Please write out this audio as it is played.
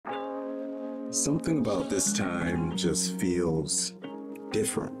Something about this time just feels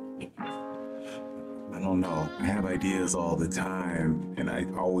different. I don't know. I have ideas all the time, and I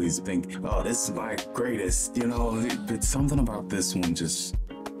always think, oh, this is my greatest, but something about this one just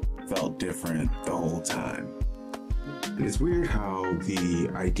felt different the whole time. And it's weird how the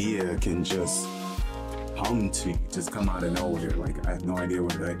idea can just come to you, just come out of nowhere. Like, I have no idea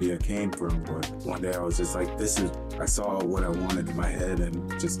where the idea came from, but one day I was just like, I saw what I wanted in my head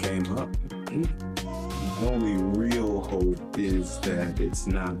and it just came up. The only real hope is that it's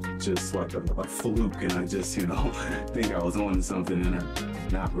not just like a fluke and I just, think I was on to something and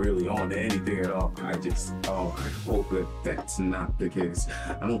I'm not really on to anything at all. I hope that that's not the case.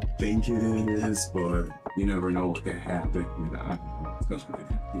 I don't think it is, but you never know what can happen. But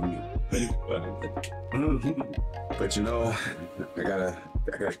I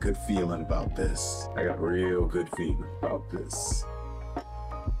got a good feeling about this. I got a real good feeling about this.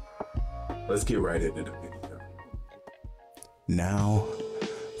 Let's get right into the video. Now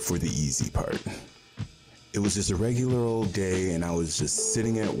for the easy part. It was just a regular old day and I was just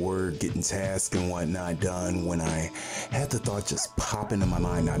sitting at work getting tasks and whatnot done when I had the thought just pop into my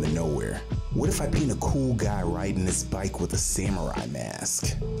mind out of nowhere. What if I paint a cool guy riding his bike with a samurai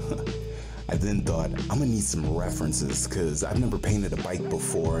mask? I then thought, I'm gonna need some references because I've never painted a bike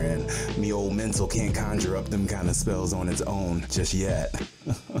before and me old mental can't conjure up them kind of spells on its own just yet.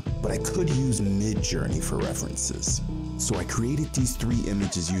 But I could use Midjourney for references. So I created these 3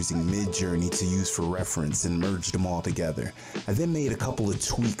 images using Midjourney to use for reference and merged them all together. I then made a couple of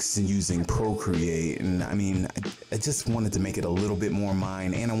tweaks in using Procreate, and I just wanted to make it a little bit more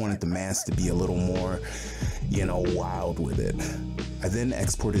mine, and I wanted the mask to be a little more, wild with it. I then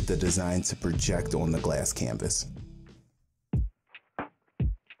exported the design to project on the glass canvas.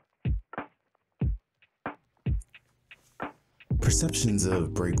 Perceptions of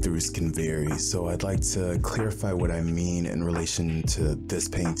breakthroughs can vary, so I'd like to clarify what I mean in relation to this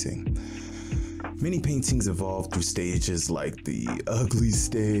painting. Many paintings evolve through stages like the ugly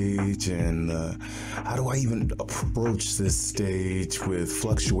stage and how do I even approach this stage with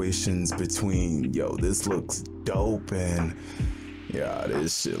fluctuations between, this looks dope and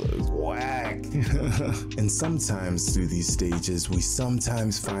this shit looks whack. And sometimes through these stages, we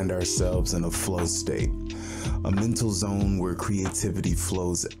sometimes find ourselves in a flow state, a mental zone where creativity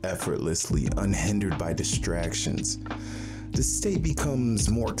flows effortlessly, unhindered by distractions. This state becomes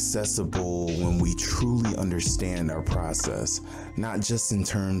more accessible when we truly understand our process, not just in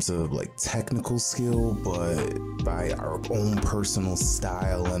terms of technical skill, but by our own personal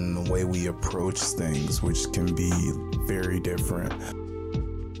style and the way we approach things, which can be very different.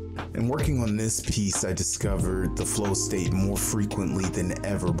 In working on this piece, I discovered the flow state more frequently than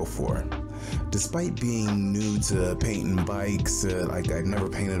ever before. Despite being new to painting bikes, I'd never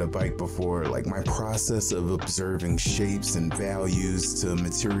painted a bike before, my process of observing shapes and values to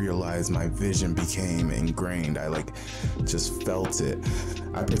materialize my vision became ingrained. I just felt it.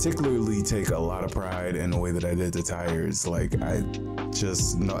 I particularly take a lot of pride in the way that I did the tires. I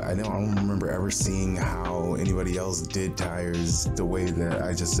don't remember ever seeing how anybody else did tires the way that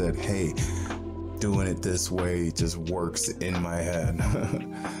I just said, hey, doing it this way just works in my head.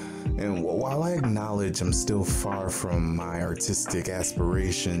 And while I acknowledge I'm still far from my artistic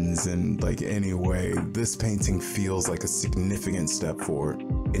aspirations in any way, this painting feels like a significant step forward.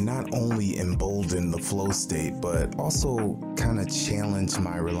 It not only emboldened the flow state, but also kind of challenged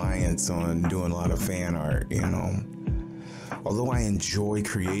my reliance on doing a lot of fan art, Although I enjoy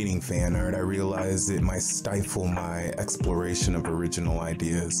creating fan art, I realize it might stifle my exploration of original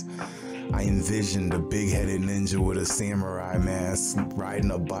ideas. I envisioned a big-headed ninja with a samurai mask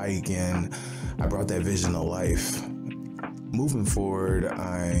riding a bike, and I brought that vision to life. Moving forward,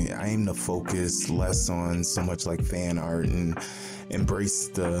 I aim to focus less on so much fan art and embrace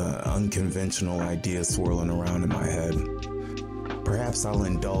the unconventional ideas swirling around in my head. Perhaps I'll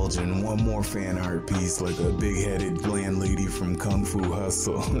indulge in one more fan art piece like a big-headed bland lady from Kung Fu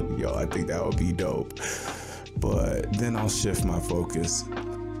Hustle. I think that would be dope. But then I'll shift my focus.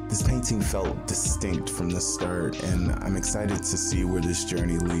 This painting felt distinct from the start, and I'm excited to see where this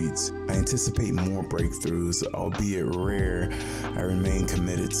journey leads. I anticipate more breakthroughs, albeit rare. I remain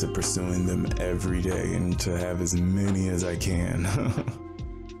committed to pursuing them every day and to have as many as I can.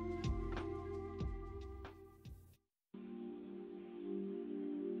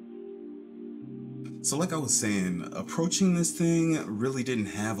 So like I was saying, approaching this thing really didn't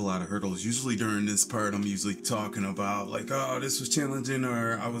have a lot of hurdles. Usually during this part, I'm usually talking about like, oh, this was challenging,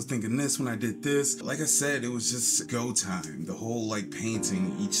 or I was thinking this when I did this. Like I said, it was just go time. The whole like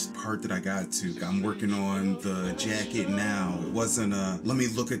painting each part that I got to. I'm working on the jacket now. It wasn't a, let me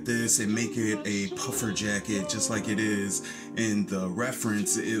look at this and make it a puffer jacket just like it is in the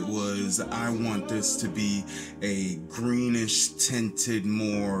reference. It was, I want this to be a greenish tinted,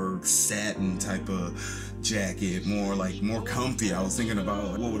 more satin type of jacket, more comfy. I was thinking about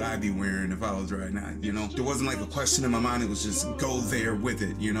like, what would I be wearing if I was right now, you know? There wasn't like a question in my mind, it was just go there with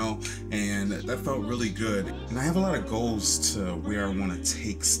it, you know? And that felt really good. And I have a lot of goals to where I want to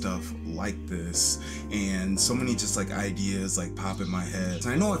take stuff like this, and so many just like ideas like pop in my head.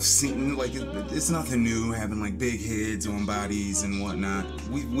 I know I've seen like it's nothing new having like big heads on bodies and whatnot.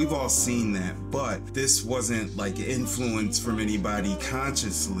 We've all seen that, but this wasn't like influence from anybody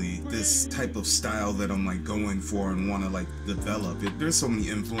consciously. This type of style that I'm like going for and want to like develop it. There's so many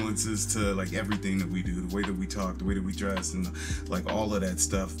influences to like everything that we do, the way that we talk, the way that we dress, and like all of that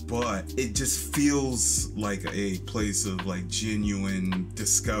stuff, but it just feels like a place of like genuine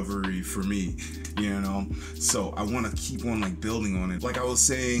discovery for me, you know? So I want to keep on like building on it. Like I was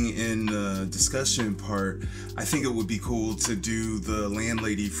saying in the discussion part, I think it would be cool to do the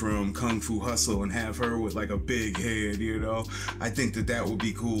landlady from Kung Fu Hustle and have her with like a big head, you know? I think that that would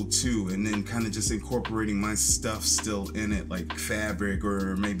be cool too, and then kind of just incorporating my stuff still in it, like fabric,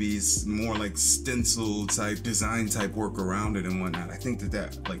 or maybe it's more like stencil type design type work around it and whatnot. I think that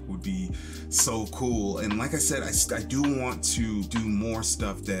that like would be so cool. And like I said, I do want to do more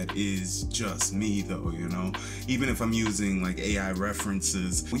stuff that is just me though, you know? Even if I'm using like AI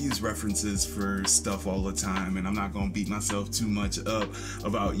references, we use references for stuff all the time, and I'm not gonna beat myself too much up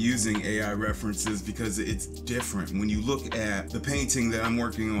about using AI references because it's different. When you look at the painting that I'm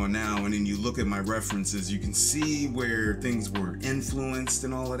working on now and then you look at my references, you can see where things were influenced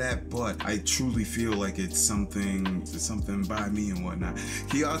and all of that, but I truly feel like it's something by me and whatnot.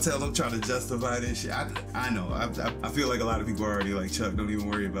 Can y'all tell I'm trying to justify this shit? I know, I feel like a lot of people are already like, Chuck, don't even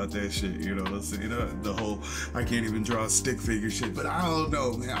worry about that shit, you know what I'm saying? The whole, I can't even draw a stick figure shit, but I don't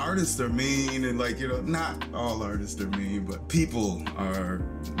know, man, artists are mean, and like, you know, not all artists are mean, but people are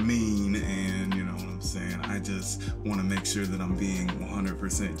mean, and you know what I'm saying? I just want to make sure that I'm being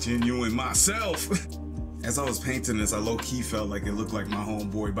 100% genuine myself. As I was painting this, I low-key felt like it looked like my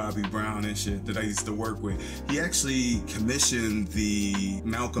homeboy Bobby Brown and shit that I used to work with. He actually commissioned the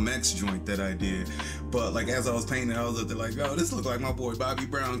Malcolm X joint that I did. But like as I was painting, I was up there like, oh, this look like my boy Bobby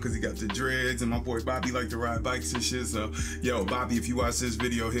Brown because he got the dreads, and my boy Bobby like to ride bikes and shit. So, yo, Bobby, if you watch this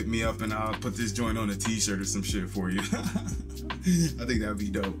video, hit me up and I'll put this joint on a t-shirt or some shit for you. I think that'd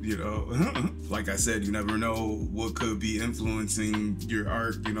be dope, you know? Like I said, you never know what could be influencing your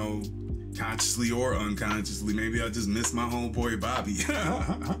art, you know, consciously or unconsciously. Maybe I just miss my homeboy Bobby.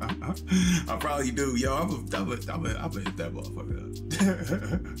 I probably do. Yo, I'm gonna hit that motherfucker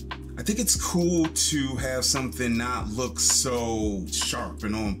up. I think it's cool to have something not look so sharp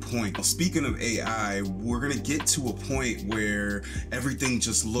and on point. Speaking of AI, we're gonna get to a point where everything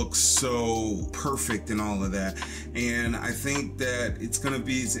just looks so perfect and all of that. And I think that it's gonna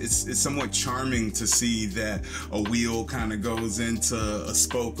be, it's somewhat charming to see that a wheel kind of goes into a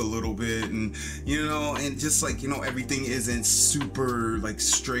spoke a little bit, and you know, and just like, you know, everything isn't super like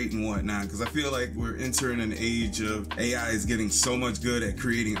straight and whatnot, because I feel like we're entering an age of AI is getting so much good at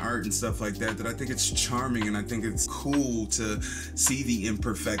creating art and stuff like that, that I think it's charming, and I think it's cool to see the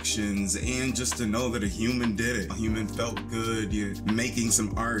imperfections, and just to know that a human did it. A human felt good, you're making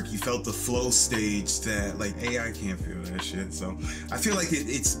some art, he felt the flow stage that like AI can't feel that shit. So I feel like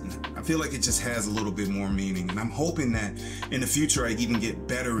I feel like it just has a little bit more meaning, and I'm hoping that in the future I even get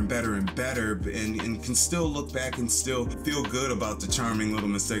better and better and better, and can still look back and still feel good about the charming little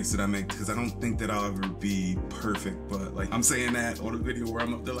mistakes that I make, because I don't think that I'll ever be perfect. But like I'm saying that on a video where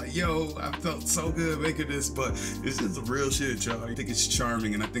I'm up there like, yo, I felt so good making this, but it's just the real shit, y'all. I think it's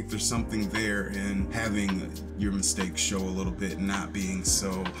charming, and I think there's something there in having your mistakes show a little bit, not being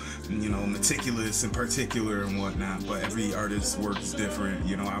so, you know, meticulous and particular and whatnot. But every artist's work is different,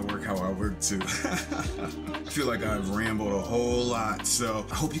 you know. I work how I work too. I feel like I've rambled a whole lot, so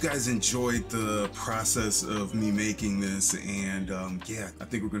I hope you guys enjoyed the process of me making this, and yeah, I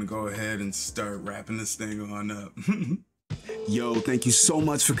think we're gonna go ahead and start wrapping this thing on up. Yo, thank you so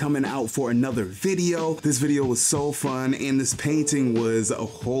much for coming out for another video. This video was so fun, and this painting was a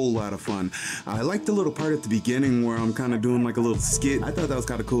whole lot of fun. I liked the little part at the beginning where I'm kind of doing like a little skit. I thought that was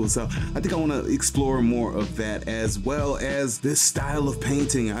kind of cool, so I think I want to explore more of that, as well as this style of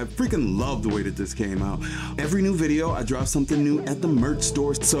painting. I freaking love the way that this came out. Every new video, I drop something new at the merch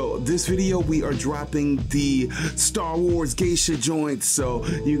store. So this video, we are dropping the Star Wars geisha joint, so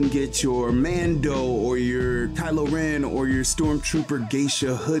you can get your Mando or your Kylo Ren or your Stormtrooper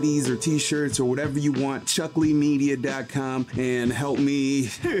geisha hoodies or t-shirts or whatever you want. ChuckLeeMBM.com, and help me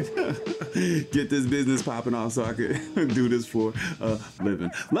get this business popping off so I could do this for a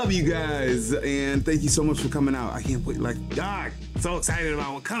living. Love you guys, and thank you so much for coming out. I can't wait, like, God, so excited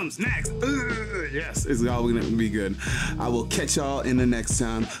about what comes next. Yes, it's all gonna be good. I will catch y'all in the next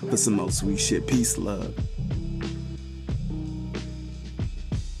time for some more sweet shit. Peace, love.